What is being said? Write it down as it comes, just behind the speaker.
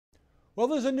Well,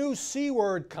 there's a new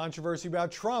C-word controversy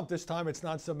about Trump. This time it's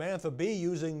not Samantha Bee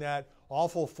using that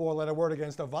awful four-letter word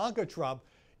against Ivanka Trump.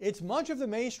 It's much of the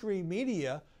mainstream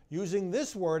media using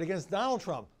this word against Donald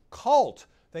Trump, cult.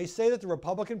 They say that the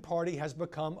Republican Party has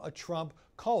become a Trump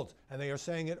cult, and they are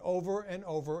saying it over and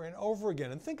over and over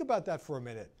again. And think about that for a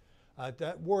minute.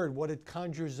 That word, what it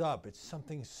conjures up, it's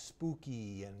something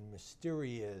spooky and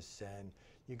mysterious, and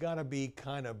you got to be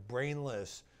kind of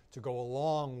brainless to go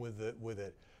along with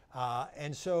it.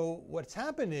 And so what's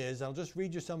happened is, I'll just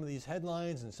read you some of these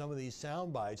headlines and some of these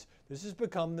sound bites. This has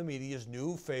become the media's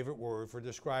new favorite word for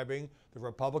describing the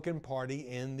Republican Party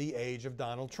in the age of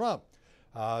Donald Trump.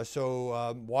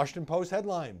 Washington Post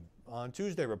headline on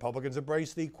Tuesday, Republicans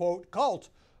embrace the, quote, cult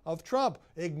of Trump,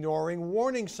 ignoring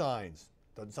warning signs.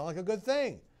 Doesn't sound like a good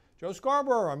thing. Joe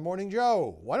Scarborough on Morning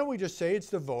Joe. Why don't we just say it's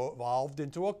devolved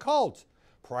into a cult?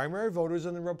 Primary voters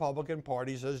in the Republican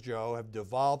Party, says Joe, have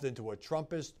devolved into a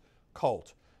Trumpist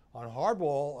cult. On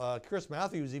Hardball, Chris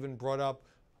Matthews even brought up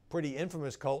a pretty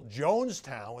infamous cult,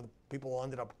 Jonestown, where people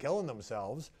ended up killing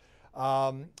themselves.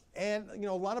 A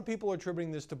lot of people are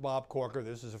attributing this to Bob Corker.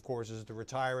 This is, of course, the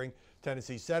retiring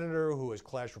Tennessee senator who has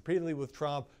clashed repeatedly with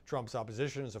Trump. Trump's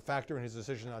opposition is a factor in his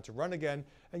decision not to run again.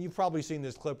 And you've probably seen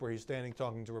this clip where he's standing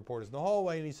talking to reporters in the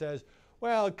hallway, and he says,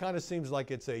 well, it kind of seems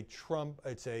like it's a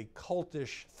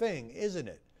cultish thing, isn't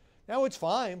it? Now, it's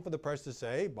fine for the press to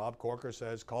say, Bob Corker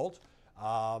says cult,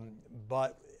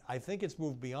 but I think it's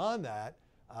moved beyond that,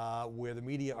 where the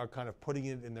media are kind of putting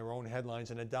it in their own headlines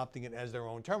and adopting it as their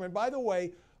own term. And by the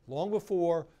way, long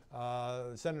before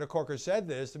Senator Corker said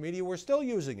this, the media were still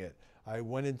using it. I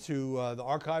went into the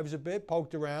archives a bit,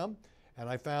 poked around, and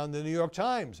I found the New York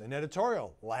Times, an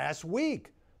editorial last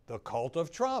week, the cult of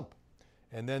Trump.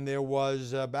 And then there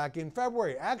was, back in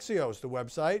February, Axios, the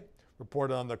website,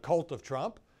 reported on the cult of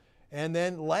Trump. And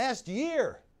then last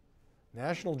year,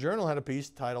 National Journal had a piece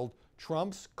titled,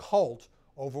 Trump's Cult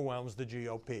Overwhelms the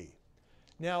GOP.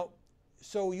 Now,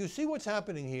 so you see what's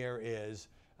happening here is,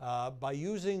 by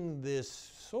using this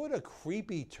sort of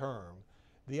creepy term,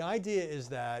 the idea is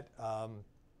that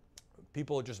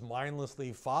people are just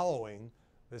mindlessly following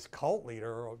this cult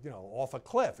leader, off a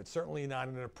cliff. It's certainly not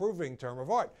an approving term of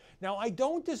art. Now, I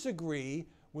don't disagree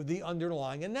with the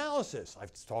underlying analysis.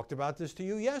 I've talked about this to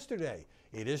you yesterday.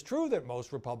 It is true that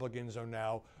most Republicans are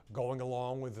now going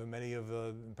along with many of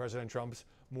President Trump's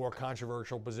more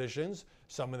controversial positions.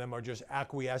 Some of them are just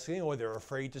acquiescing, or they're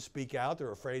afraid to speak out.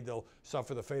 They're afraid they'll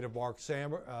suffer the fate of Mark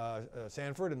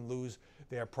Sanford and lose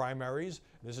their primaries.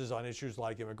 This is on issues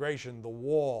like immigration, the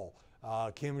wall,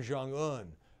 Kim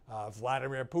Jong-un,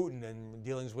 Vladimir Putin, and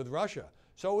dealings with Russia.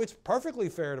 So it's perfectly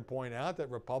fair to point out that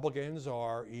Republicans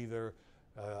are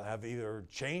have either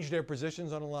changed their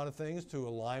positions on a lot of things to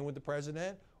align with the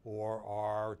president, or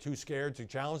are too scared to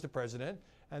challenge the president,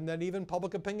 and that even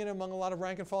public opinion among a lot of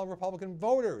rank and file Republican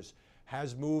voters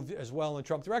has moved as well in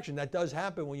Trump's direction. That does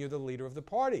happen when you're the leader of the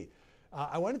party.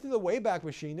 I went into the Wayback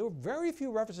Machine. There were very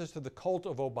few references to the cult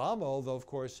of Obama, although, of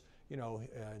course, in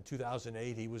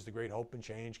 2008, he was the great hope and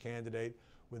change candidate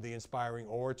with the inspiring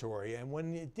oratory. And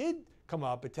when it did come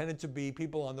up, it tended to be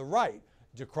people on the right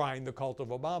decrying the cult of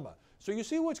Obama. So you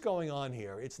see what's going on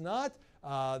here. It's not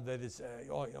that it's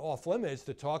off limits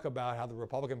to talk about how the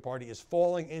Republican Party is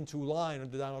falling into line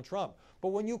under Donald Trump. But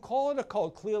when you call it a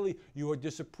cult, clearly you are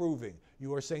disapproving.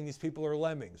 You are saying these people are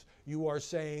lemmings. You are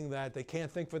saying that they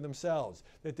can't think for themselves,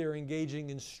 that they're engaging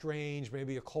in strange,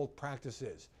 maybe occult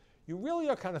practices. You really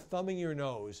are kind of thumbing your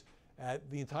nose at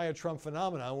the entire Trump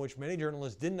phenomenon, which many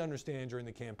journalists didn't understand during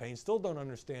the campaign, still don't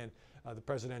understand the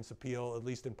president's appeal, at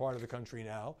least in part of the country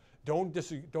now, don't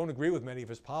agree with many of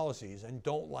his policies, and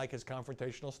don't like his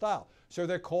confrontational style. So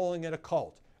they're calling it a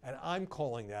cult, and I'm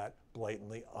calling that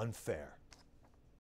blatantly unfair.